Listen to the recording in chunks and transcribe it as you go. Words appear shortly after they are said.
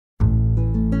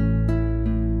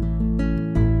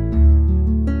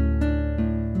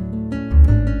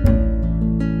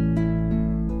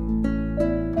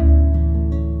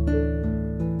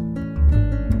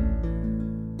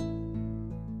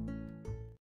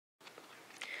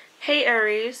Hey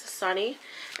Aries, Sunny,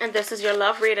 and this is your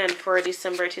love reading for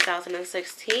December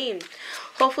 2016.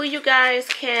 Hopefully you guys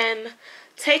can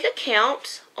take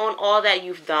account on all that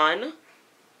you've done,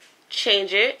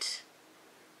 change it,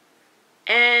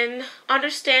 and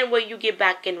understand what you get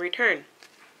back in return.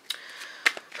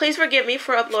 Please forgive me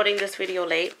for uploading this video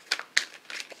late.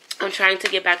 I'm trying to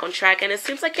get back on track, and it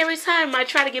seems like every time I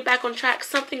try to get back on track,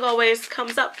 something always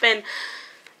comes up and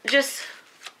just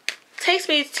takes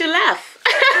me to left.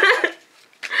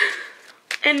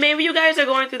 And maybe you guys are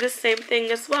going through the same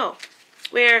thing as well,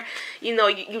 where you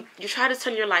try to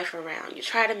turn your life around, you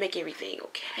try to make everything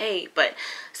okay, but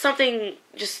something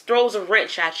just throws a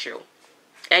wrench at you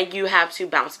and you have to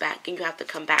bounce back and you have to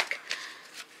come back.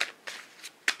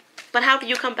 But how do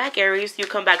you come back, Aries? Do you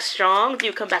come back strong? Do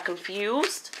you come back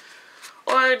confused?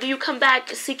 Or do you come back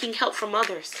seeking help from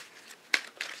others?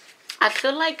 I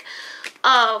feel like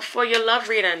for your love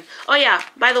reading. Oh yeah,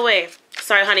 by the way,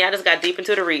 sorry honey, I just got deep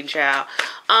into the reading, child.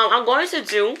 I'm going to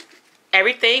do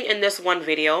everything in this one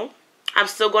video. I'm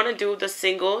still going to do the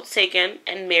single, taken,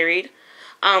 and married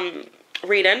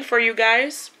reading for you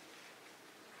guys.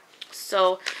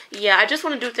 So yeah, I just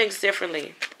want to do things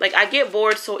differently. Like, I get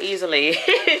bored so easily.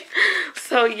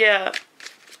 So yeah.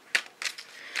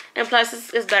 And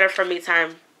plus, it's better for me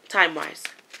time-wise.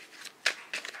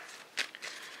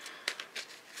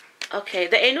 Okay,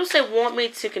 the angels, they want me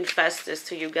to confess this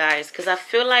to you guys because I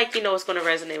feel like, it's going to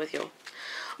resonate with you.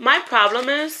 My problem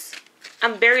is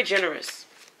I'm very generous.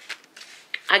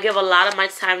 I give a lot of my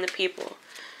time to people.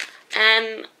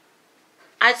 And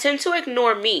I tend to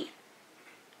ignore me.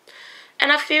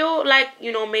 And I feel like,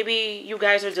 maybe you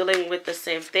guys are dealing with the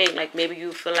same thing. Like, maybe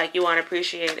you feel like you aren't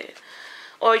appreciated.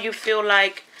 Or you feel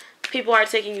like people are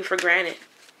taking you for granted.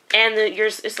 And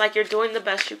it's like you're doing the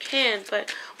best you can,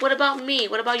 but what about me?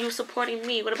 What about you supporting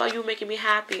me? What about you making me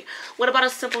happy? What about a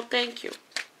simple thank you?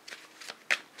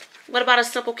 What about a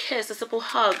simple kiss, a simple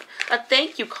hug, a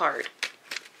thank you card?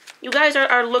 You guys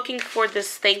are looking for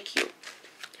this thank you.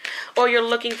 Or you're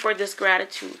looking for this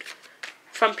gratitude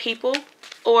from people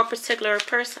or a particular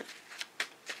person.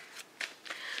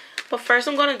 But first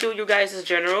I'm going to do you guys as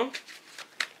general.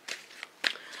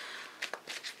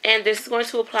 And this is going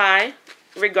to apply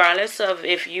regardless of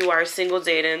if you are single,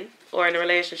 dating, or in a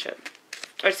relationship.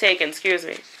 Or taken, excuse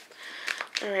me.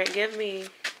 Alright, give me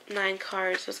 9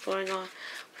 cards. What's going on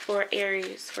for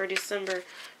Aries for December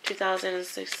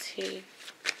 2016?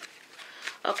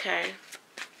 Okay.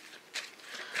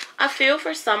 I feel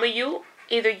for some of you,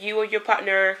 either you or your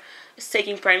partner is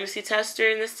taking pregnancy tests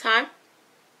during this time.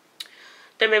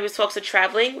 There may be talks of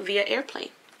traveling via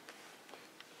airplane.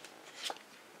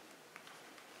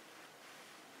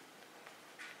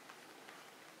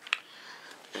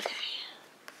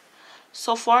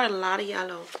 So far, a lot of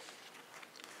yellow.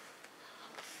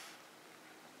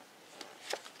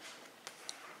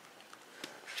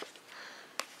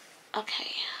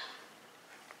 Okay.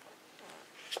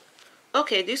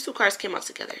 Okay, these 2 cards came out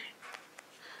together.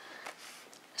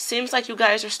 Seems like you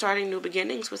guys are starting new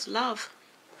beginnings with love.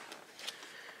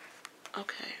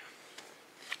 Okay.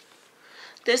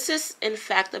 This is, in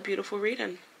fact, a beautiful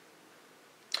reading.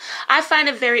 I find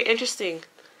it very interesting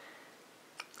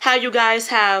how you guys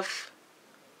have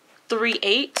 3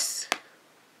 8s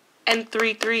and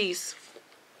 3 3s.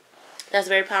 That's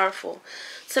very powerful.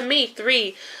 To me,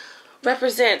 3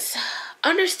 represents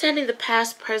understanding the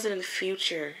past, present, and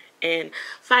future, and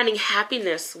finding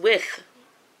happiness with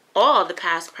all the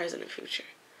past, present, and future.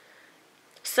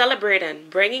 Celebrating,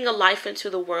 bringing a life into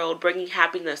the world, bringing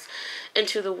happiness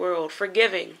into the world,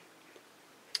 forgiving.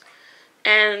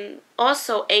 And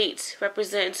also 8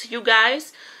 represents you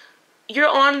guys, you're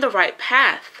on the right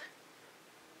path.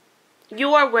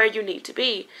 You are where you need to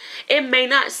be. It may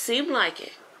not seem like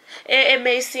it. It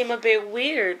may seem a bit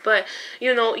weird, but,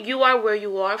 you are where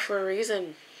you are for a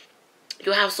reason.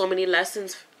 You have so many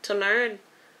lessons to learn.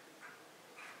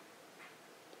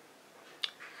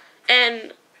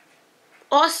 And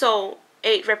also,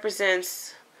 8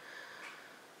 represents,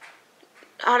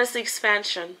 honestly,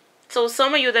 expansion. So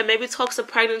some of you that maybe talks of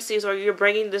pregnancies, or you're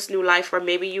bringing this new life, or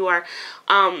maybe you are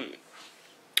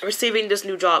receiving this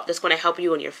new job that's going to help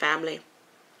you and your family.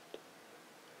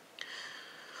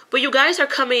 But you guys are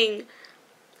coming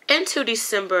into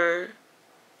December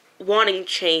wanting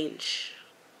change,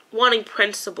 wanting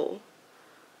principle.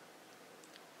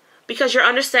 Because you're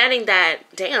understanding that,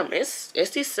 damn, it's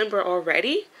December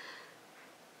already.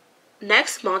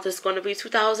 Next month is going to be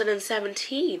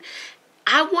 2017.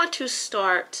 I want to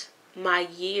start my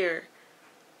year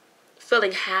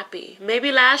feeling happy.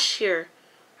 Maybe last year,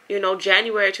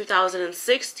 January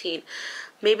 2016,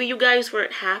 maybe you guys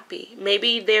weren't happy.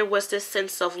 Maybe there was this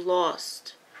sense of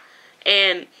lost.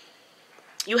 And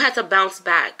you had to bounce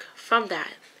back from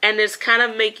that. And it's kind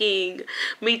of making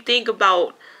me think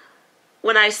about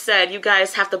when I said you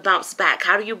guys have to bounce back.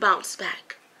 How do you bounce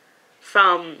back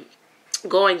from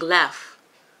going left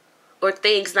or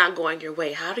things not going your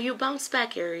way? How do you bounce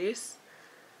back, Aries?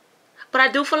 But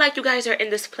I do feel like you guys are in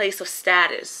this place of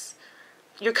status.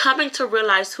 You're coming to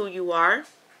realize who you are.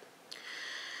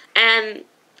 And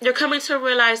you're coming to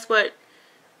realize what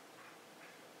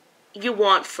you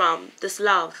want from this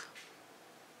love.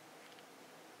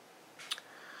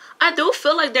 I do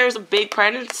feel like there's a big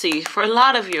pregnancy for a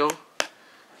lot of you.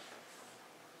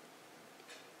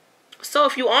 So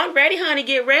if you aren't ready, honey,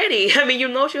 get ready. I mean, you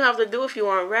know what you have to do if you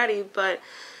aren't ready. But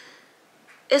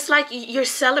it's like you're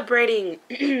celebrating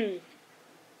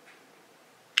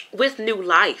with new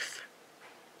life.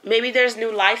 Maybe there's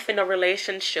new life in a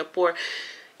relationship, or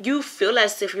you feel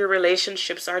as if your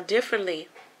relationships are differently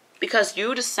because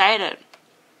you decided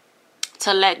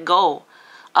to let go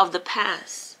of the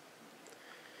past.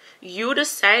 You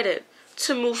decided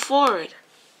to move forward.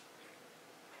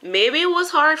 Maybe it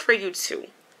was hard for you to.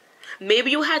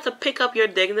 Maybe you had to pick up your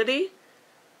dignity,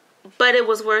 but it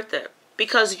was worth it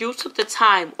because you took the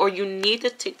time, or you need to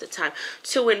take the time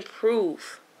to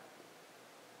improve.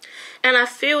 And I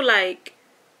feel like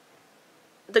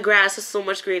the grass is so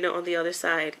much greener on the other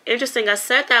side. Interesting. I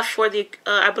said that for the,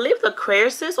 I believe the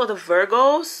Aquarius or the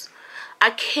Virgos. I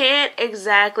can't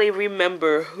exactly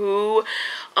remember who.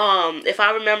 If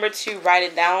I remember to write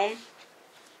it down,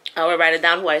 I will write it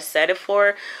down who I said it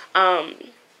for.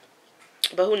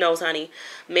 But who knows, honey?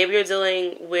 Maybe you're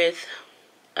dealing with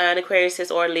an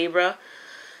Aquarius or a Libra.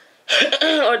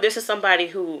 Or this is somebody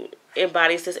who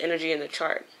embodies this energy in the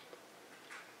chart.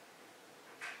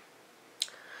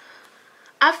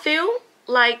 I feel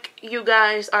like you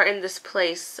guys are in this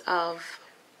place of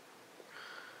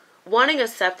wanting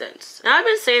acceptance. And I've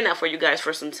been saying that for you guys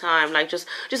for some time. Like just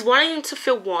wanting to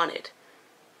feel wanted.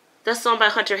 That song by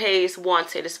Hunter Hayes,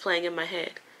 Wanted, is playing in my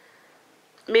head.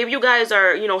 Maybe you guys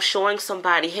are, you know, showing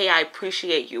somebody, hey, I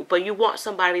appreciate you. But you want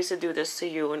somebody to do this to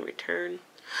you in return.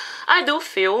 I do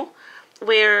feel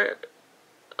where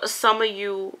some of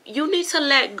you need to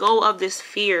let go of this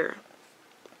fear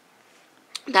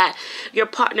that your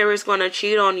partner is going to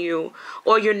cheat on you,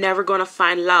 or you're never going to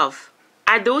find love.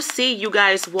 I do see you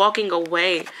guys walking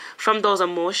away from those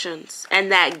emotions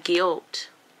and that guilt.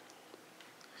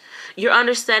 You're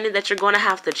understanding that you're going to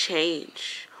have to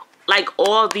change. Like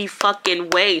all the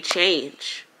fucking way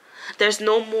change. There's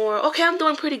no more, okay, I'm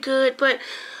doing pretty good, but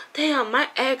damn, my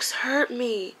ex hurt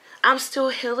me. I'm still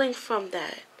healing from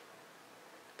that.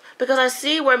 Because I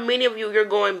see where many of you, you're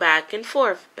going back and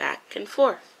forth, back and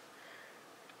forth.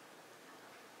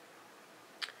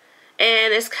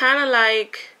 And it's kind of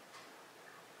like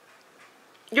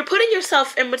you're putting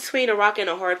yourself in between a rock and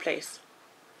a hard place.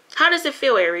 How does it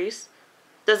feel, Aries?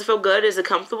 Does it feel good? Is it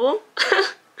comfortable?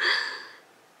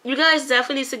 You guys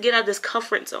definitely need to get out of this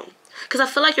comfort zone. Because I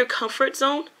feel like your comfort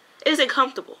zone isn't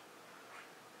comfortable.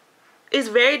 It's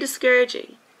very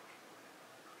discouraging.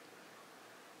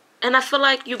 And I feel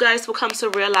like you guys will come to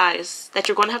realize that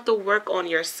you're going to have to work on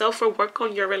yourself or work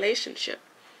on your relationship.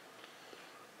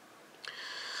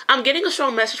 I'm getting a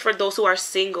strong message for those who are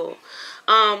single.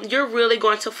 You're really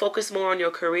going to focus more on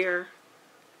your career.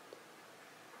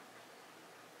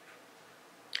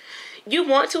 You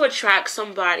want to attract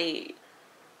somebody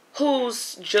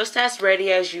who's just as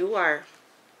ready as you are.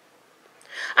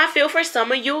 I feel for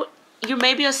some of you, you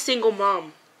may be a single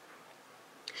mom.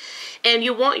 And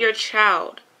you want your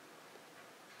child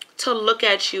to look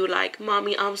at you like,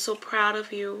 Mommy, I'm so proud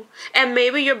of you. And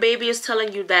maybe your baby is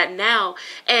telling you that now.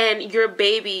 And your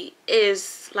baby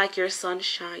is like your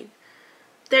sunshine.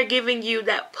 They're giving you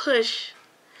that push.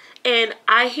 And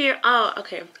I hear, oh,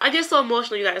 okay. I get so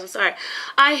emotional, you guys. I'm sorry.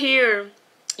 I hear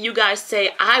you guys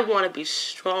say, I want to be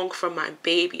strong for my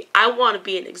baby. I want to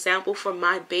be an example for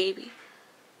my baby.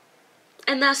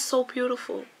 And that's so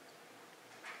beautiful.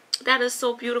 That is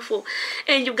so beautiful.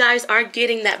 And you guys are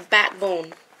getting that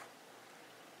backbone.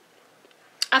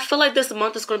 I feel like this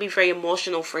month is going to be very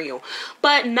emotional for you.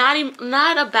 But not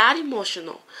a bad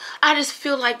emotional. I just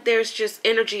feel like there's just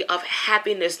energy of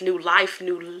happiness, new life,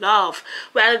 new love.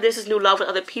 Whether this is new love with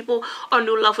other people or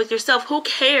new love with yourself. Who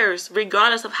cares?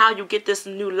 Regardless of how you get this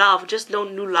new love. Just know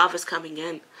new love is coming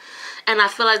in. And I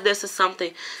feel like this is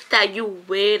something that you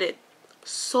waited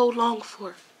so long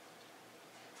for.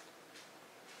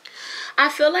 I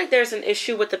feel like there's an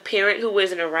issue with the parent who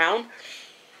isn't around.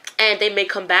 And they may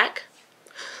come back.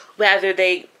 Whether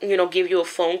they, give you a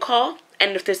phone call.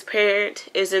 And if this parent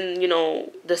isn't,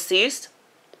 deceased,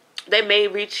 they may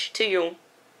reach to you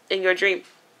in your dream.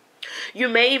 You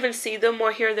may even see them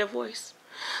or hear their voice.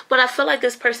 But I feel like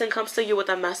this person comes to you with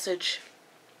a message.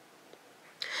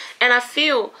 And I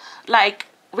feel like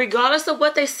regardless of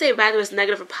what they say, whether it's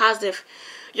negative or positive,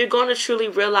 you're going to truly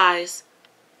realize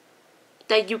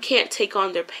that you can't take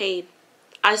on their pain.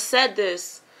 I said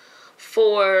this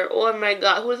for, oh my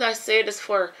God, who did I say this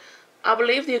for? I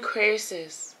believe the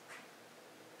Aquariuses.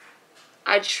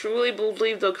 I truly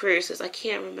believe the Aquariuses. I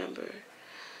can't remember.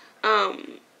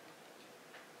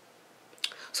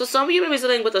 So some of you may be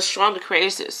dealing with a strong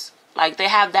Aquariuses. Like they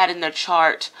have that in their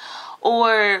chart.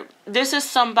 Or this is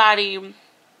somebody,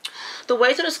 the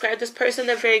way to describe this person,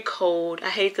 they're very cold. I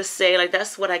hate to say, like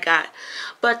that's what I got.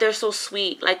 But they're so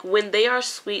sweet. Like when they are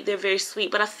sweet, they're very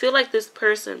sweet. But I feel like this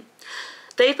person,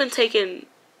 they've been taken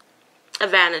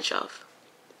advantage of.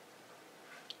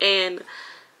 And,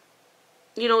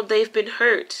 you know, they've been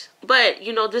hurt. But,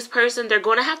 you know, this person, they're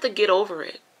going to have to get over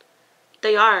it.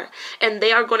 They are. And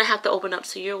they are going to have to open up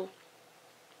to you.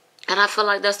 And I feel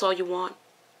like that's all you want.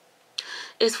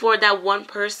 It's for that one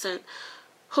person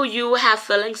who you have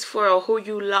feelings for or who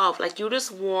you love. Like you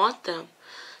just want them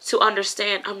to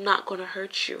understand, I'm not going to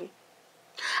hurt you.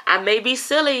 I may be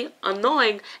silly,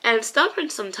 annoying, and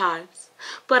stubborn sometimes,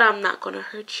 but I'm not going to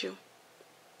hurt you.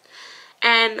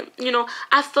 And, you know,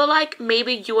 I feel like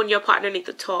maybe you and your partner need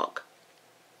to talk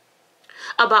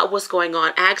about what's going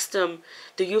on. Ask them,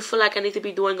 do you feel like I need to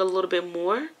be doing a little bit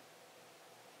more?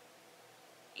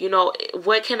 You know,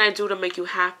 what can I do to make you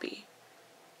happy?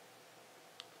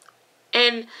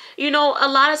 And, you know, a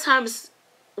lot of times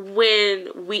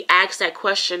when we ask that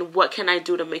question, what can I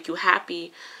do to make you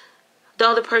happy? The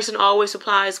other person always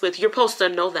replies with, you're supposed to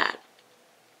know that.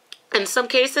 In some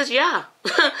cases, yeah.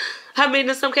 I mean,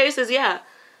 in some cases, yeah.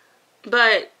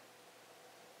 But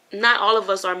not all of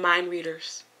us are mind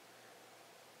readers.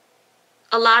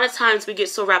 A lot of times we get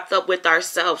so wrapped up with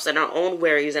ourselves and our own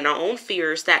worries and our own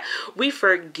fears that we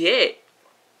forget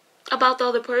about the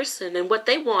other person and what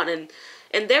they want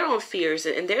and their own fears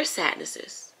and their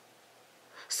sadnesses.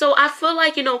 So I feel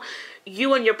like, you know,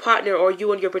 you and your partner or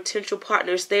you and your potential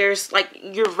partners, there's like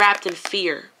you're wrapped in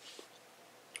fear.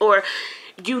 Or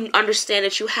you understand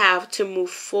that you have to move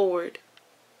forward.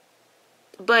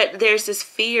 But there's this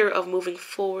fear of moving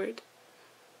forward.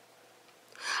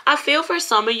 I feel for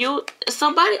some of you,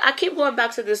 I keep going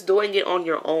back to this doing it on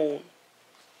your own.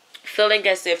 Feeling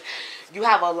as if you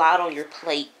have a lot on your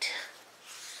plate.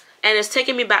 And it's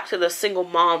taking me back to the single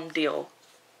mom deal.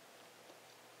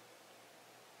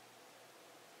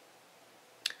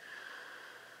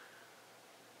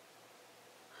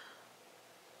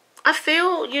 I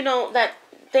feel, you know, that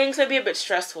things may be a bit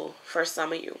stressful for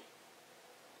some of you.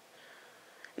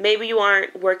 Maybe you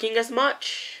aren't working as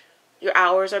much. Your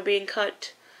hours are being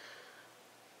cut.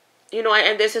 You know,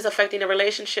 and this is affecting the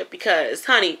relationship because,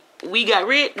 honey, we got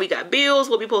rent, we got bills,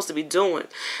 what we supposed to be doing.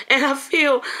 And I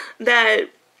feel that,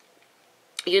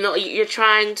 you know, you're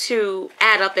trying to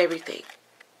add up everything.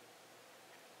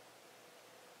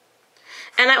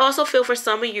 And I also feel for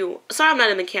some of you, sorry I'm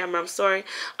not in the camera, I'm sorry.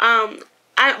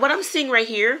 What I'm seeing right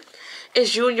here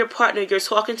is you and your partner, you're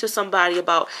talking to somebody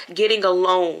about getting a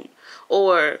loan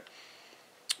or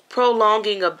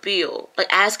prolonging a bill,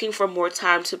 like asking for more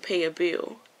time to pay a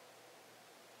bill.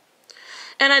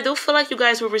 And I do feel like you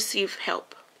guys will receive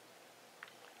help.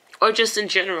 Or just in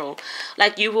general,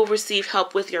 like you will receive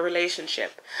help with your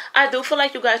relationship. I do feel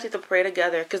like you guys need to pray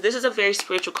together because this is a very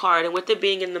spiritual card. And with it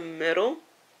being in the middle,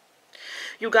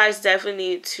 you guys definitely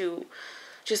need to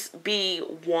just be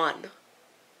one.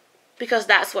 Because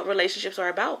that's what relationships are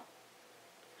about.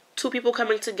 Two people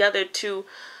coming together to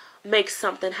make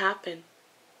something happen.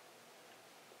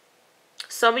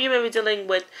 Some of you may be dealing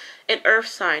with an earth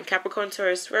sign, Capricorn,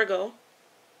 Taurus, Virgo.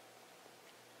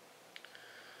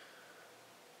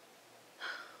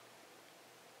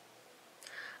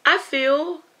 I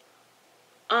feel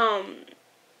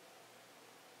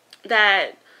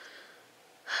that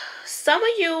some of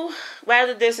you,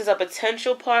 whether this is a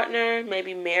potential partner,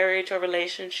 maybe marriage or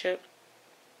relationship,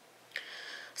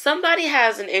 somebody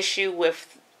has an issue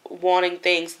with wanting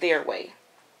things their way.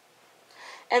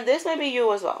 And this may be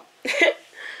you as well.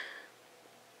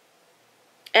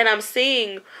 And I'm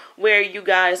seeing where you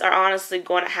guys are honestly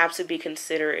going to have to be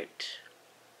considerate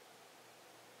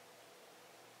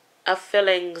of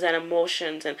feelings and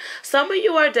emotions. And some of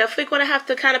you are definitely going to have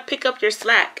to kind of pick up your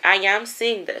slack. I am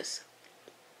seeing this.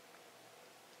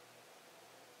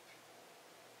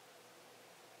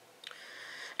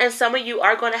 And some of you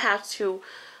are going to have to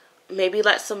maybe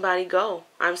let somebody go.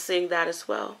 I'm seeing that as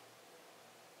well.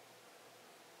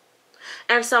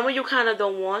 And some of you kind of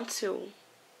don't want to.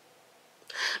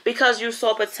 Because you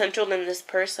saw potential in this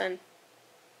person.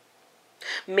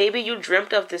 Maybe you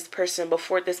dreamt of this person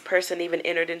before this person even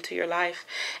entered into your life.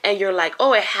 And you're like,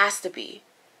 oh, it has to be.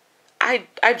 I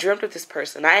dreamt of this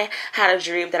person. I had a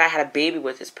dream that I had a baby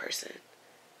with this person.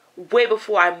 Way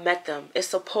before I met them. It's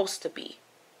supposed to be.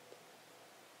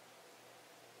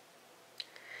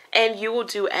 And you will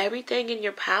do everything in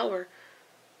your power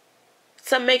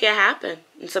to make it happen.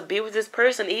 And to be with this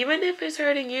person, even if it's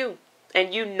hurting you.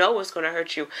 And you know it's going to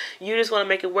hurt you. You just want to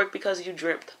make it work because you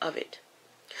dreamt of it.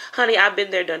 Honey, I've been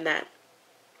there, done that.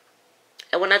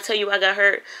 And when I tell you I got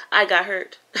hurt, I got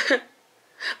hurt.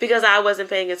 Because I wasn't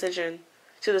paying attention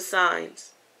to the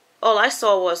signs. All I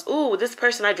saw was, ooh, this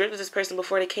person, I dreamt of this person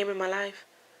before they came in my life.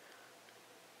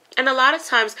 And a lot of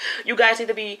times, you guys need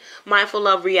to be mindful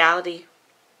of reality.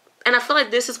 And I feel like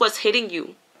this is what's hitting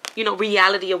you. You know,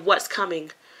 reality of what's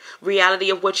coming. Reality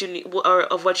of what you need, or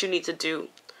of what you need to do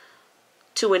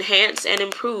to enhance and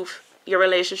improve your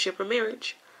relationship or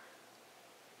marriage.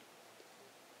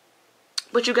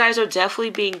 But you guys are definitely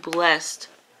being blessed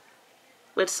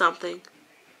with something.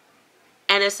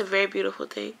 And it's a very beautiful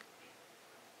thing.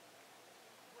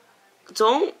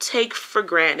 Don't take for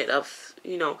granted of,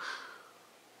 you know,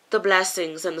 the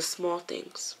blessings and the small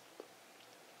things.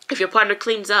 If your partner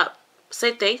cleans up,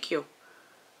 say thank you.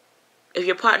 If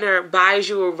your partner buys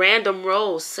you a random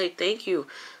rose, say thank you.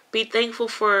 Be thankful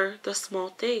for the small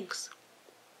things.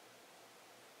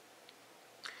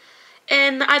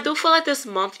 And I do feel like this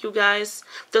month, you guys,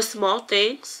 the small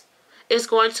things is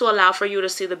going to allow for you to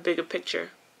see the bigger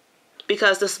picture.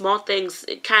 Because the small things,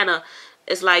 it kind of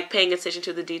is like paying attention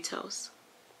to the details.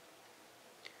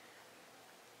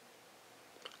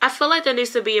 I feel like there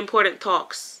needs to be important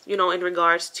talks, you know, in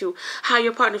regards to how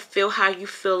your partner feel, how you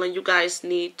feel, and you guys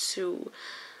need to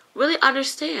really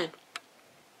understand.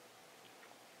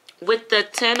 With the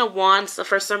 10 of Wands,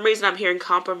 for some reason I'm hearing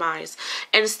compromise.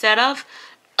 Instead of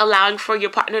allowing for your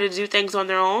partner to do things on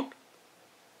their own,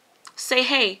 say,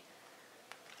 hey,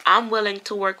 I'm willing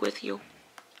to work with you.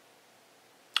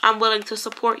 I'm willing to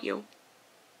support you.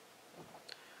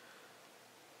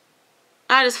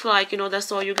 I just feel like, you know,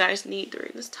 that's all you guys need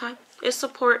during this time. Is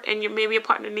support, and maybe your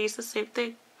partner needs the same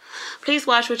thing. Please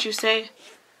watch what you say.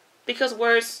 Because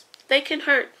words, they can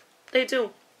hurt. They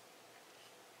do.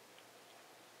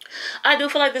 I do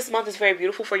feel like this month is very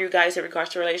beautiful for you guys in regards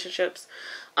to relationships.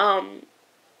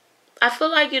 I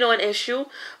feel like, you know, an issue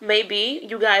may be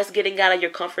you guys getting out of your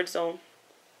comfort zone.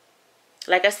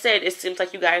 Like I said, it seems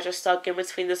like you guys are stuck in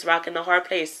between this rock and the hard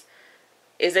place.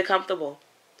 Is it comfortable?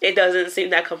 It doesn't seem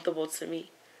that comfortable to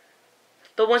me.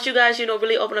 But once you guys, you know,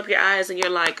 really open up your eyes and you're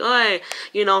like, oh,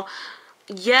 you know,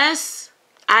 yes,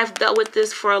 I've dealt with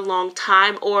this for a long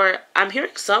time. Or I'm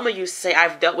hearing some of you say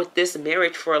I've dealt with this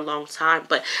marriage for a long time.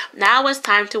 But now it's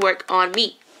time to work on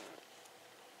me.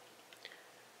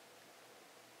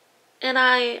 And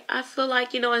I feel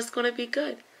like, you know, it's going to be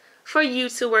good for you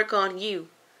to work on you.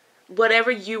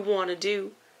 Whatever you want to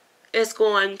do is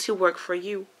going to work for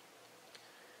you.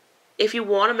 If you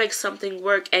want to make something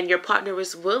work and your partner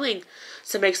is willing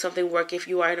to make something work if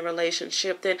you are in a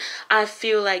relationship, then I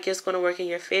feel like it's going to work in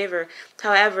your favor.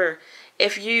 However,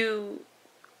 if you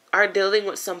are dealing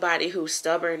with somebody who's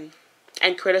stubborn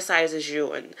and criticizes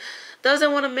you and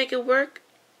doesn't want to make it work,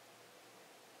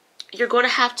 you're going to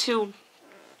have to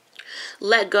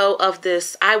let go of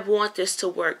this, I want this to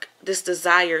work, this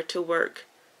desire to work.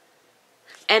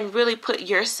 And really put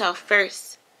yourself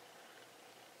first.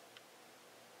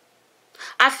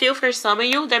 I feel for some of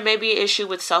you, there may be an issue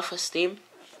with self-esteem.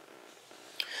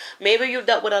 Maybe you've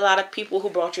dealt with a lot of people who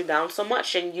brought you down so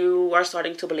much and you are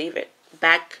starting to believe it.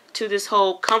 Back to this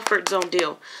whole comfort zone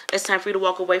deal. It's time for you to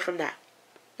walk away from that.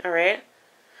 Alright?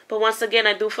 But once again,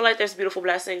 I do feel like there's beautiful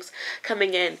blessings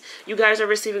coming in. You guys are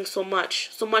receiving so much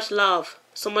love,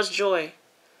 so much joy,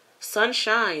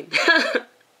 sunshine.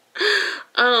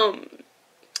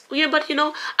 Yeah, but, you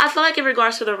know, I feel like in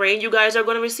regards to the rain, you guys are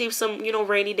going to receive some, you know,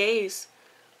 rainy days.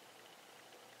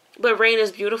 But rain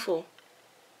is beautiful.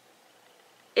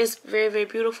 It's very, very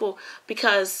beautiful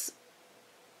because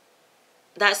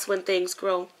that's when things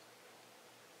grow.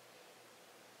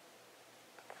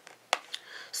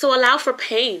 So allow for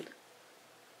pain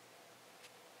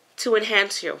to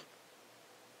enhance you.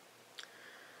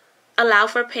 Allow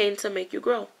for pain to make you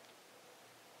grow.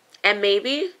 And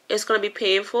maybe it's going to be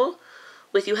painful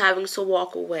with you having to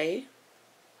walk away.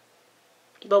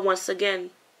 But once again,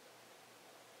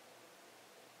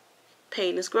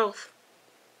 pain is growth.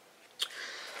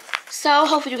 So,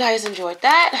 hopefully you guys enjoyed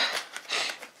that.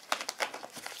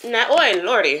 Now, oh,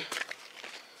 lordy.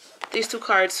 These two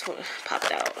cards popped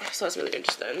out. So, it's really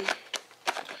interesting.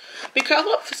 Be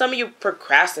careful for some of you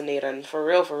procrastinating. For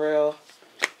real, for real.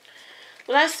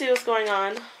 Let's see what's going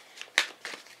on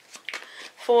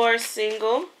for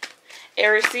single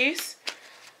Aries.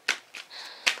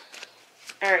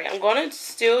 Alright, I'm going to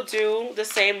still do the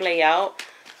same layout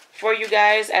for you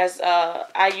guys as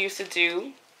I used to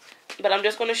do. But I'm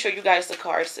just going to show you guys the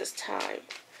cards this time.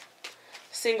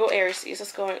 Single Aries.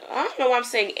 What's going on? I don't know why I'm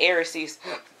saying Aries.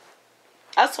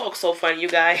 I talk so funny, you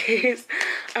guys.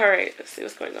 Alright, let's see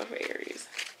what's going on for Aries.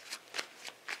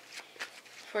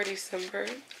 For December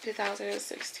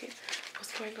 2016.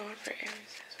 What's going on for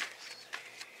Aries?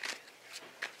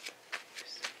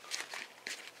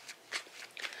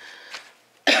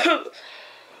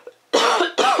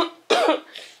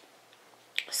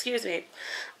 Excuse me.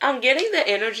 I'm getting the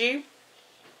energy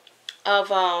of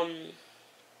oh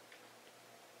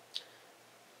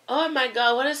my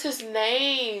god, what is his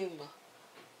name?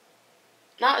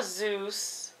 Not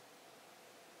Zeus.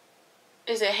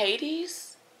 Is it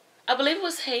Hades? I believe it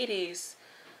was Hades.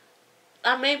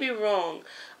 I may be wrong.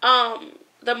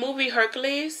 The movie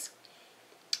Hercules,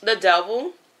 the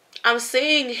devil. I'm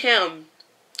seeing him.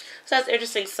 So that's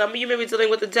interesting. Some of you may be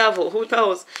dealing with the devil. Who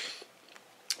knows?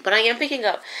 But I am picking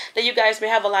up that you guys may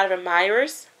have a lot of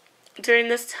admirers during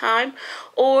this time,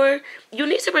 or you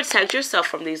need to protect yourself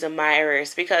from these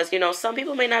admirers because, you know, some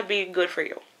people may not be good for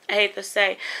you. I hate to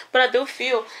say, but I do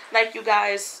feel like you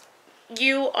guys,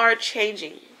 you are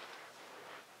changing,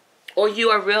 or you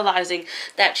are realizing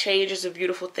that change is a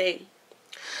beautiful thing.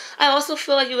 I also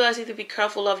feel like you guys need to be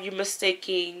careful of you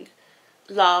mistaking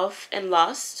love and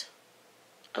lust.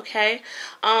 Okay.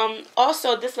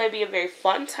 Also, this may be a very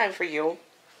fun time for you,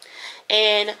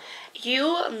 and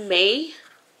you may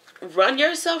run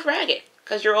yourself ragged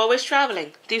because you're always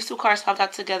traveling. These two cards popped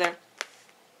out together.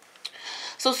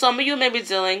 So some of you may be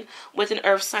dealing with an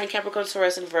earth sign, Capricorn,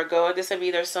 Taurus, and Virgo. This may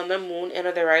be their sun, their moon, and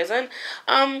their rising.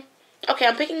 Okay,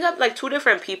 I'm picking up like two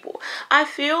different people. I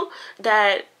feel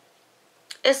that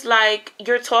it's like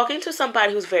you're talking to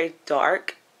somebody who's very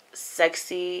dark,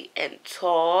 sexy, and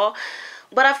tall.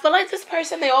 But I feel like this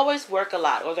person, they always work a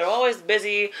lot, or they're always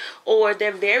busy, or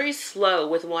they're very slow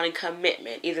with wanting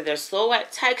commitment. Either they're slow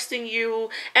at texting you,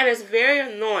 and it's very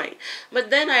annoying. But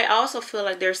then I also feel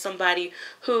like there's somebody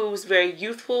who's very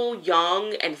youthful,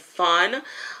 young, and fun.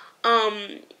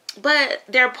 But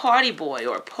they're a party boy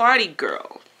or a party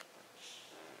girl.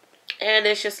 And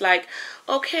it's just like,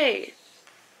 okay,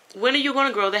 when are you going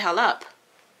to grow the hell up?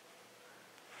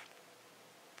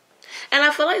 And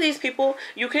I feel like these people,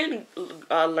 you can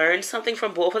learn something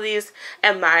from both of these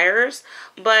admirers.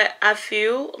 But I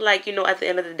feel like, you know, at the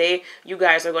end of the day, you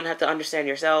guys are going to have to understand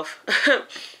yourself.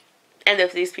 And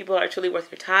if these people are truly worth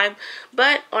your time.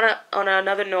 But on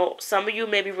another note, some of you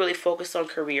may be really focused on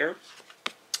career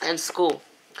and school.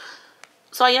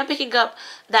 So I am picking up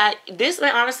that this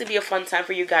may honestly be a fun time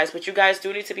for you guys. But you guys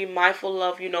do need to be mindful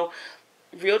of, you know,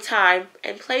 real time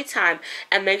and play time,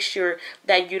 and make sure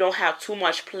that you don't have too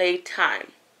much play time.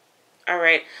 All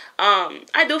right.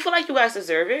 I do feel like you guys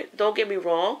deserve it. Don't get me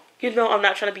wrong. You know, I'm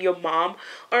not trying to be your mom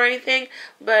or anything,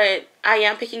 but I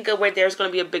am picking up where there's going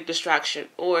to be a big distraction,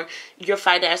 or your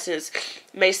finances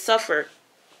may suffer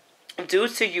due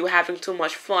to you having too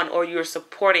much fun, or you're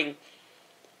supporting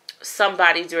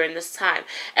somebody during this time.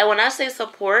 And when I say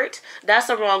support, that's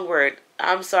the wrong word.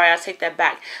 I'm sorry, I take that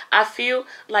back. I feel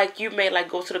like you may like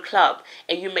go to the club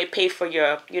and you may pay for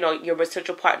your, you know, your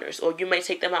potential partners, or you may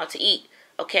take them out to eat.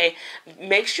 Okay,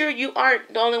 make sure you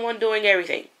aren't the only one doing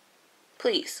everything,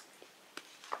 please.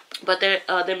 But there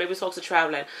may be folks are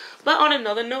traveling. But on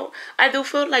another note, I do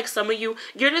feel like some of you,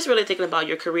 you're just really thinking about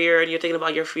your career and you're thinking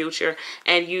about your future,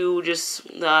 and you just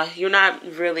you're not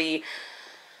really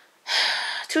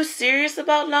too serious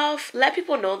about love. Let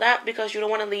people know that, because you don't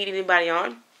want to lead anybody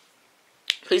on.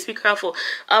 Please be careful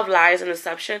of lies and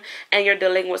deception, and you're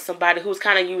dealing with somebody who's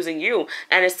kind of using you.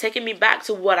 And it's taking me back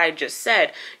to what I just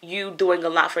said. You doing a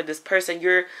lot for this person.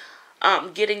 You're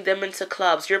getting them into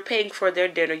clubs. You're paying for their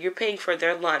dinner. You're paying for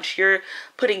their lunch. You're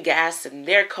putting gas in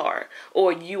their car.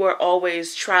 Or you are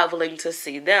always traveling to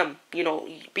see them. You know,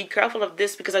 be careful of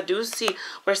this, because I do see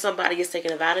where somebody is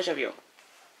taking advantage of you.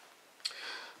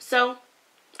 So,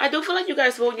 I do feel like you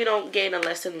guys will, you know, gain a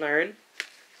lesson learned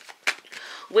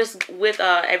with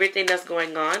everything that's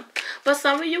going on. But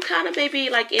some of you kind of maybe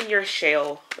like in your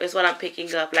shell is what I'm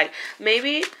picking up. Like,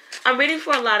 maybe I'm reading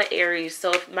for a lot of Aries,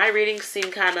 so if my readings seem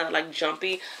kind of like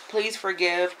jumpy, please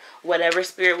forgive. Whatever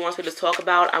spirit wants me to talk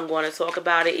about, I'm going to talk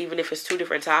about it, even if it's two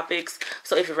different topics.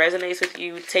 So if it resonates with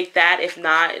you, take that. If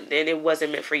not, then it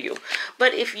wasn't meant for you.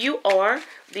 But if you are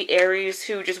the Aries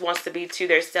who just wants to be to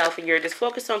their self, and you're just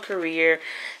focused on career,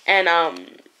 and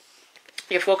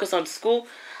you're focused on school,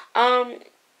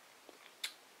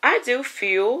 I do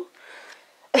feel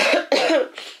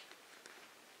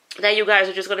that you guys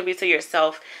are just going to be to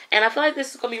yourself. And I feel like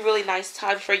this is going to be a really nice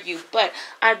time for you. But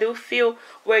I do feel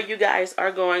where you guys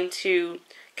are going to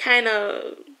kind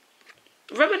of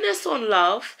reminisce on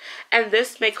love. And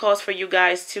this may cause for you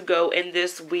guys to go in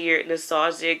this weird,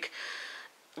 nostalgic,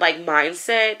 like,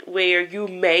 mindset where you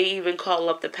may even call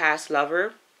up the past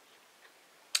lover.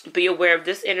 Be aware of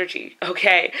this energy,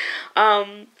 okay?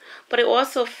 But I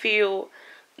also feel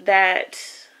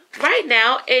that right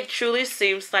now it truly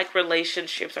seems like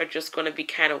relationships are just going to be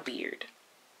kind of weird.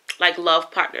 Like love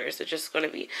partners are just going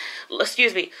to be,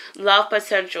 love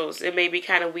potentials. It may be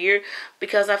kind of weird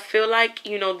because I feel like,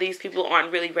 these people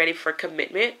aren't really ready for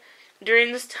commitment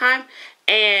during this time.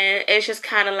 And it's just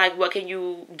kind of like, what can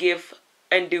you give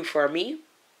and do for me?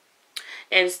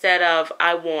 Instead of,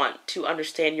 I want to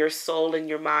understand your soul and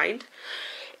your mind.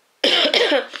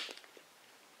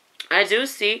 I do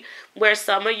see where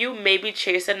some of you may be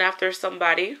chasing after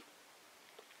somebody.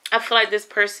 I feel like this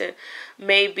person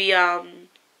may be a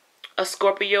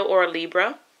Scorpio or a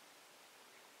Libra.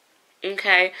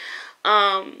 Okay.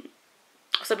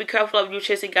 So be careful of you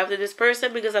chasing after this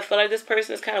person, because I feel like this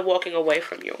person is kind of walking away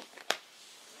from you.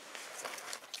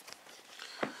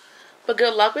 But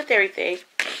good luck with everything.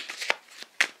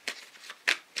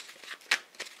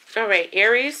 Alright,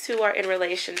 Aries who are in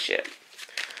relationship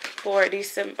for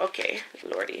December,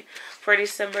 for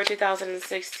December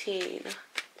 2016.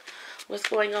 What's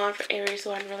going on for Aries who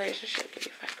are in relationship? Give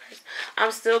me 5 cards.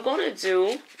 I'm still going to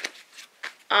do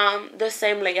the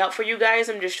same layout for you guys.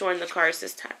 I'm just showing the cards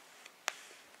this time.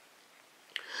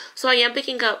 So I am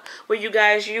picking up where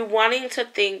you wanting to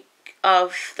think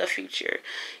of the future.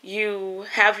 You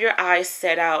have your eyes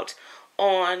set out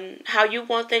on how you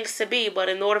want things to be, but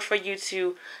in order for you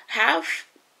to have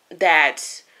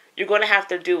that, you're going to have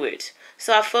to do it.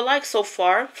 So I feel like so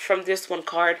far from this one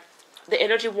card, the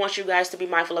energy wants you guys to be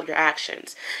mindful of your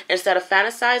actions. Instead of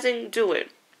fantasizing, do it.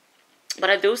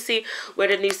 But I do see where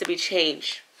there needs to be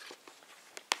change.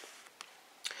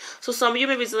 So some of you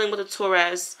may be dealing with a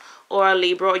Taurus or a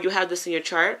Libra, or you have this in your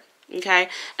chart, okay?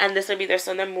 And this may be their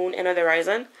sun and moon and their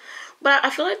rising. But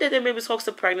I feel like that there may be talks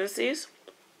of pregnancies,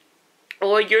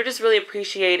 or you're just really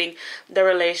appreciating the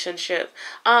relationship.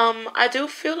 I do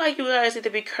feel like you guys need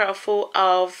to be careful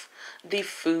of the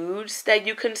foods that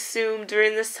you consume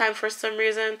during this time for some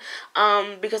reason.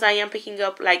 Because I am picking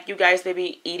up like you guys may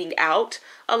be eating out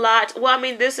a lot. Well, I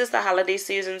mean, this is the holiday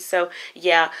season, so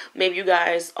yeah, maybe you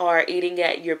guys are eating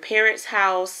at your parents'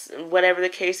 house, whatever the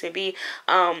case may be.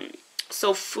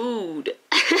 So food.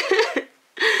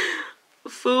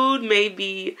 Food may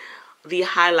be the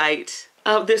highlight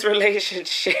of this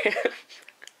relationship.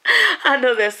 I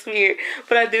know that's weird,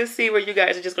 but I do see where you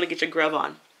guys are just going to get your grub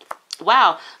on.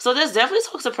 Wow. So there's definitely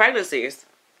talks of pregnancies.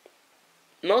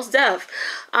 Most def.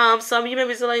 Some of you may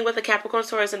be dealing with a Capricorn,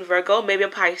 Taurus, and Virgo, maybe a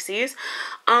Pisces.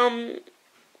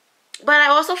 But I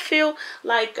also feel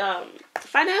like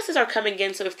finances are coming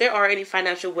in. So if there are any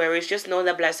financial worries, just know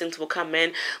that blessings will come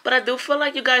in. But I do feel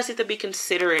like you guys need to be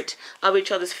considerate of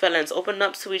each other's feelings. Open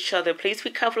up to each other. Please be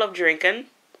careful of drinking.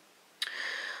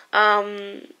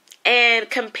 And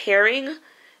comparing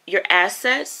your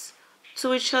assets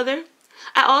to each other.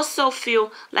 I also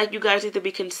feel like you guys need to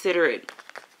be considerate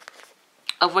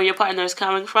of where your partner is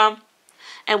coming from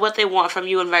and what they want from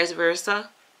you and vice versa.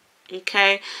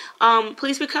 Okay?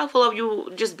 Please be careful of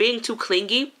you just being too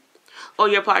clingy or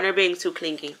your partner being too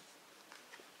clingy.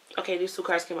 Okay, these two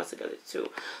cards came out together too.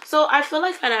 So I feel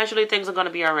like financially things are going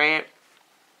to be alright.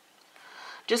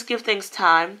 Just give things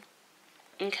time.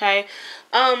 Okay?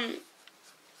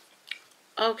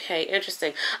 Okay,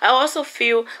 interesting. I also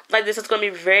feel like this is going to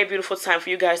be a very beautiful time for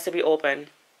you guys to be open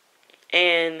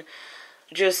and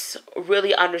just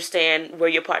really understand where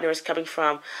your partner is coming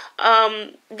from.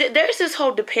 There's this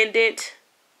whole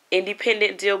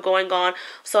independent deal going on.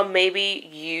 So maybe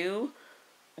you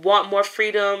want more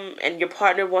freedom and your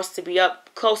partner wants to be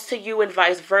up close to you and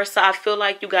vice versa. I feel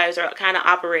like you guys are kind of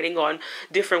operating on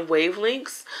different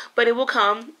wavelengths, but it will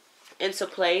come into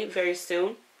play very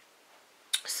soon.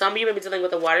 Some of you may be dealing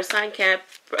with a water sign,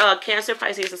 Cancer,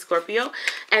 Pisces, and Scorpio.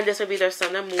 And this would be their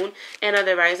sun and moon and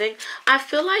their rising. I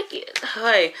feel like,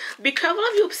 hey, be careful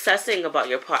of you obsessing about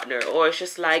your partner. Or it's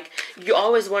just like, you're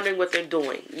always wondering what they're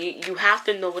doing. You have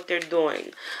to know what they're doing.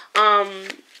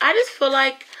 I just feel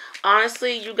like,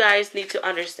 honestly, you guys need to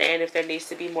understand if there needs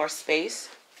to be more space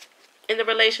in the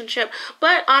relationship.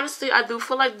 But honestly, I do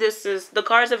feel like the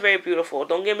cards are very beautiful,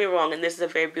 don't get me wrong, and this is a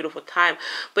very beautiful time,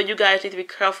 but you guys need to be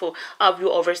careful of you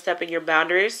overstepping your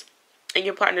boundaries and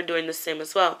your partner doing the same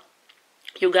as well.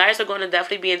 You guys are going to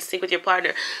definitely be in sync with your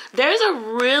partner. There's a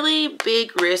really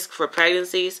big risk for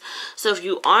pregnancies, so if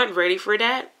you aren't ready for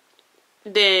that,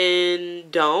 then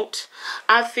don't.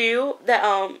 I feel that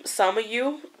some of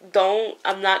you don't.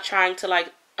 I'm not trying to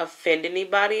like offend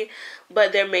anybody,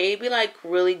 but there may be like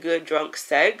really good drunk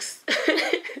sex,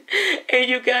 and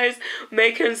you guys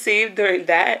may conceive during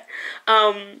that.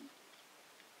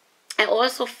 I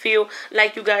also feel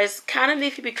like you guys kind of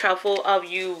need to be careful of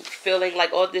you feeling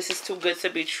like, oh, this is too good to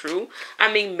be true.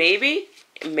 I mean, maybe,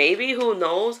 who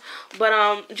knows?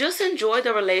 But just enjoy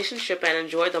the relationship and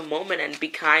enjoy the moment and be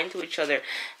kind to each other.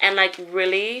 And like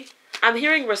really, I'm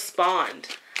hearing respond.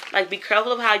 Like, be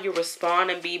careful of how you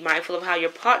respond and be mindful of how your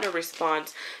partner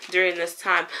responds during this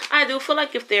time. I do feel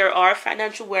like if there are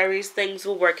financial worries, things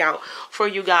will work out for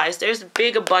you guys. There's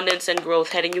big abundance and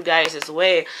growth heading you guys'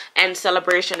 way, and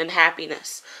celebration and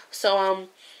happiness. So,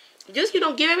 just,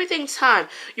 give everything time.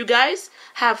 You guys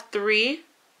have three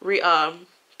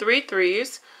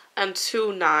threes and 2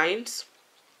 9s.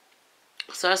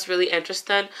 So that's really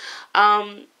interesting.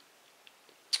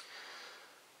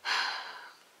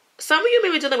 Some of you may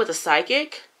be dealing with a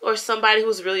psychic or somebody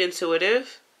who's really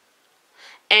intuitive.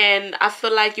 And I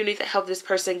feel like you need to help this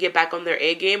person get back on their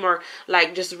A game, or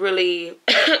like just really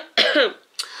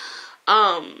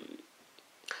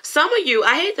some of you,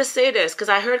 I hate to say this because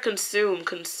I heard consume.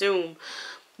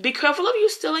 Be careful of you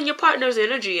stealing your partner's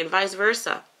energy and vice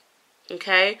versa.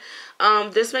 Okay?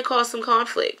 This may cause some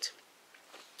conflict.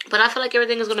 But I feel like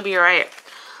everything is going to be alright.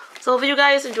 So if you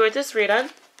guys enjoyed this reading,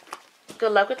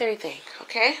 good luck with everything.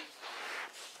 Okay?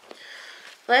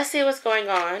 Let's see what's going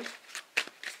on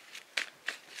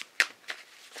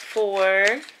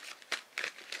for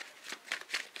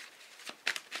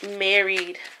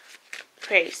married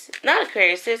Aquarius. Not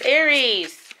Aquarius, it's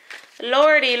Aries.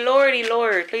 Lord.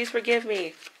 Please forgive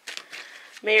me.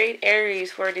 Married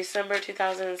Aries for December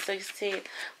 2016.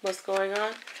 What's going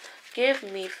on? Give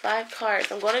me 5 cards.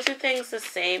 I'm going to do things the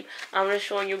same. I'm going to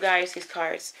show you guys these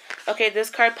cards. Okay, this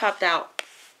card popped out.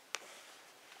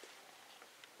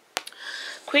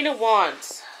 Queen of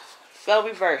Wands. Fell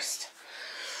reversed.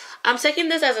 I'm taking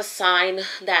this as a sign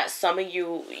that some of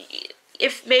you,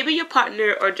 if maybe your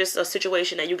partner or just a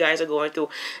situation that you guys are going through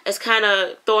is kind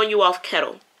of throwing you off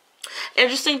kettle.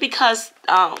 Interesting because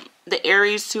the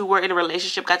Aries who were in a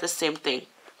relationship got the same thing.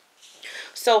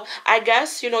 So I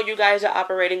guess, you guys are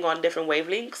operating on different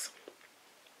wavelengths.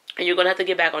 And you're going to have to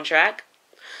get back on track.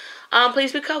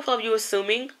 Please be careful of you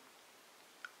assuming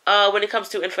when it comes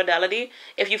to infidelity.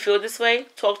 If you feel this way,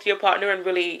 talk to your partner and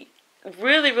really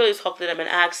talk to them and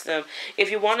ask them.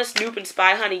 If you want to snoop and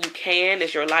spy, honey, you can.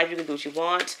 It's your life. You can do what you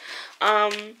want.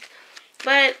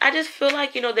 But I just feel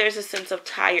like, there's a sense of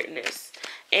tiredness.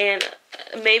 And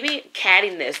maybe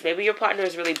cattiness. Maybe your partner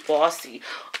is really bossy.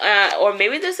 Or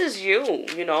maybe this is you.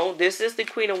 This is the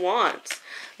Queen of Wands.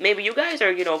 Maybe you guys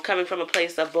are, coming from a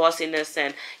place of bossiness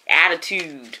and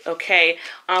attitude. Okay?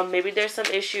 Maybe there's some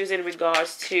issues in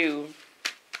regards to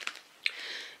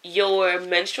your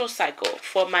menstrual cycle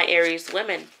for my Aries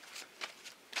women.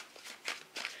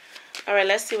 Alright,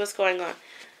 let's see what's going on.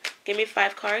 Give me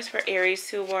 5 cards for Aries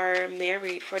who were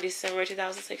married for December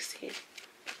 2016.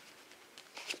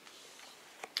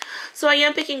 So I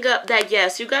am picking up that,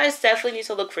 yes, you guys definitely need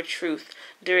to look for truth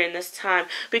during this time.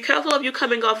 Be careful of you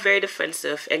coming off very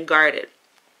defensive and guarded.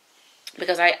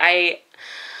 Because I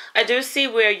do see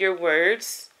where your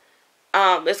words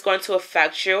is going to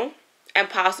affect you and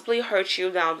possibly hurt you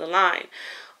down the line.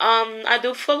 I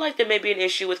do feel like there may be an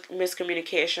issue with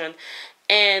miscommunication.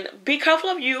 And be careful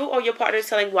of you or your partner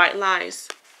telling white lies.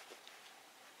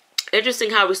 Interesting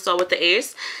how we saw with the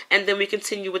Ace, and then we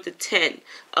continue with the 10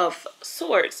 of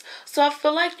Swords. So I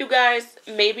feel like you guys,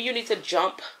 maybe you need to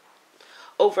jump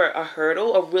over a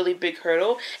hurdle, a really big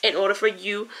hurdle, in order for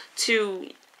you to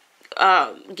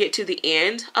get to the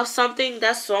end of something.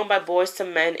 That's song by Boys to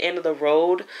Men, End of the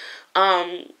Road.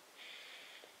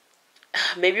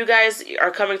 Maybe you guys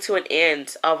are coming to an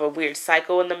end of a weird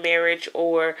cycle in the marriage,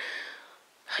 or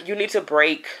you need to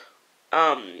break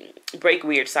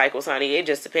weird cycles, honey. It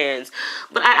just depends.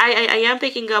 But I am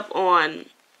picking up on,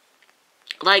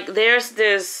 like, there's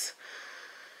this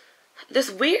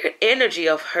weird energy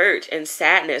of hurt and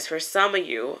sadness for some of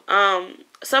you.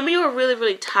 Some of you are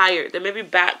really tired. There may be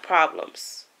back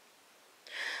problems.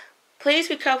 Please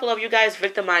be careful of you guys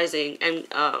victimizing and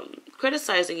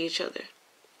criticizing each other.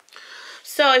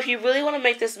 So if you really want to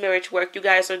make this marriage work, you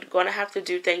guys are going to have to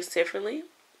do things differently.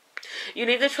 You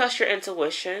need to trust your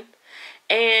intuition.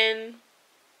 And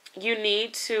you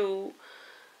need to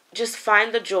just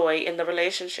find the joy in the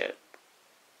relationship.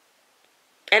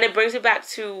 And it brings me back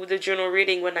to the journal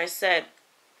reading when I said,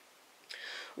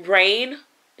 rain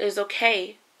is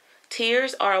okay.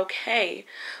 Tears are okay.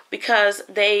 Because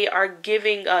they are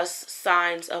giving us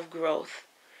signs of growth.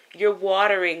 You're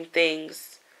watering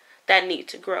things that need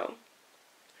to grow.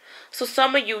 So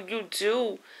some of you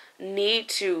do need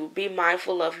to be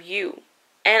mindful of you.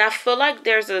 And I feel like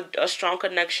there's a strong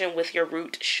connection with your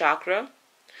root chakra.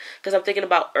 Because I'm thinking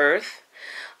about earth.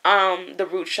 The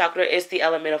root chakra is the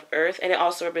element of earth. And it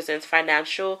also represents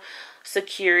financial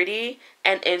security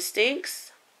and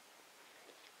instincts.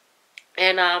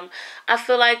 And I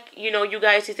feel like, you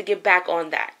guys need to get back on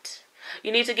that.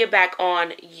 You need to get back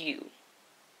on you.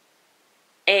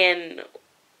 And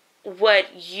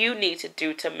what you need to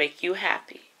do to make you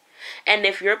happy. And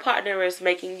if your partner is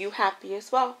making you happy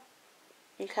as well.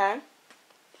 Okay?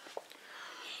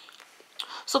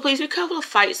 So please be careful of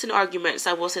fights and arguments.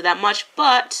 I will say that much.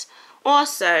 But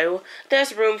also,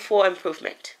 there's room for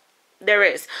improvement. There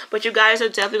is. But you guys are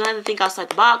definitely going to have to think outside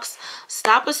the box.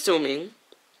 Stop assuming.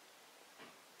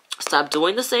 Stop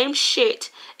doing the same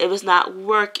shit if it's not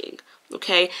working.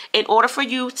 Okay? In order for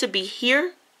you to be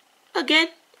here again,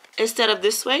 instead of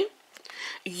this way,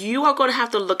 you are going to have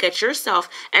to look at yourself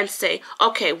and say,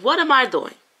 okay, what am I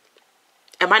doing?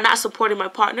 Am I not supporting my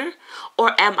partner?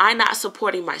 Or am I not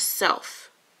supporting myself?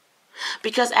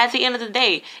 Because at the end of the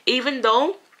day, even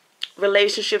though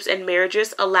relationships and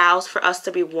marriages allows for us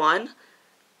to be one,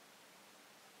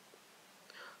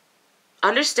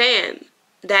 understand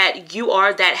that you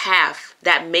are that half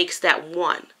that makes that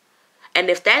one. And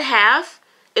if that half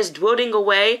is dwindling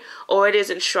away or it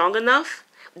isn't strong enough,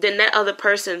 then that other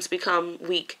person's become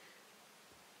weak.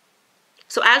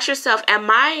 So ask yourself, am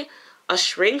I a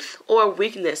strength or a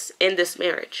weakness in this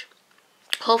marriage?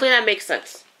 Hopefully that makes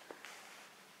sense.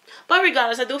 But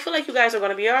regardless, I do feel like you guys are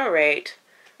going to be alright.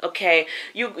 Okay,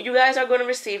 you guys are going to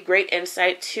receive great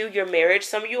insight to your marriage.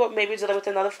 Some of you may be dealing with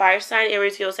another fire sign,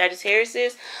 Aries, Leo,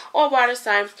 Sagittarius, or water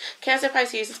sign, Cancer,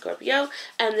 Pisces, and Scorpio.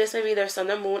 And this may be their sun,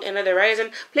 the moon, and the rising.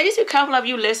 Please be careful of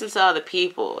you listen to other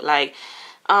people. Like,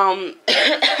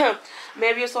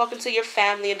 maybe you're talking to your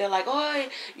family and they're like, oh,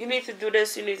 you need to do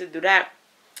this, you need to do that.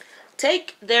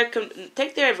 Take their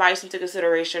advice into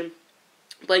consideration.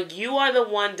 But you are the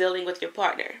one dealing with your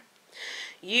partner.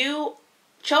 You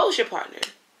chose your partner.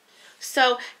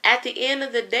 So, at the end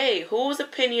of the day, whose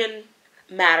opinion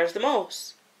matters the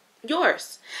most?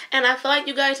 Yours. And I feel like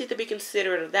you guys need to be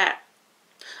considerate of that.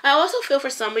 I also feel for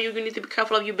some of you, you need to be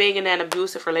careful of you being in an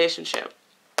abusive relationship.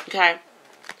 Okay?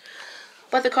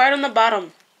 But the card on the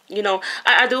bottom,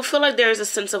 I do feel like there's a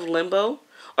sense of limbo.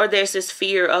 Or there's this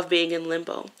fear of being in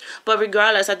limbo. But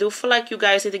regardless, I do feel like you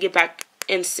guys need to get back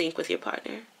in sync with your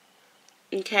partner.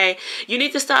 Okay? You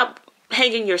need to stop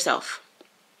hanging yourself.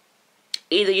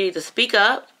 Either you need to speak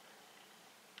up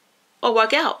or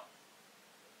walk out.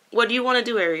 What do you want to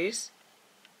do, Aries?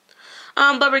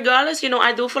 But regardless,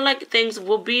 I do feel like things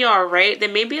will be alright. They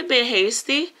may be a bit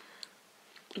hasty.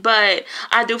 But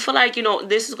I do feel like,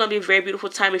 this is going to be a very beautiful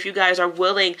time if you guys are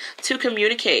willing to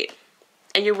communicate.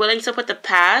 And you're willing to put the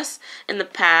past in the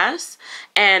past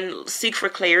and seek for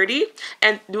clarity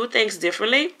and do things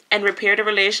differently and repair the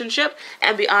relationship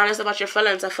and be honest about your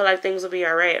feelings. I feel like things will be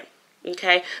alright.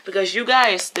 Okay? Because you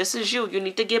guys, this is you. You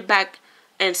need to get back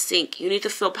in sync. You need to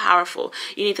feel powerful.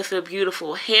 You need to feel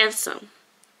beautiful, handsome.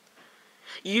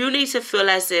 You need to feel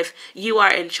as if you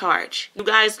are in charge. You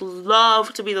guys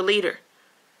love to be the leader.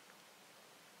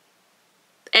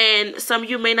 And some of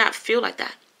you may not feel like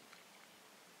that.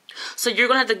 So you're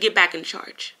going to have to get back in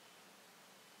charge.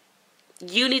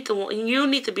 You need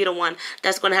to be the one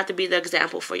that's going to have to be the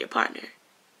example for your partner.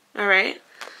 Alright?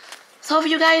 So if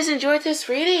you guys enjoyed this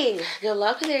reading, good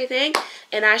luck with everything.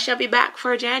 And I shall be back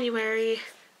for January.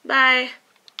 Bye.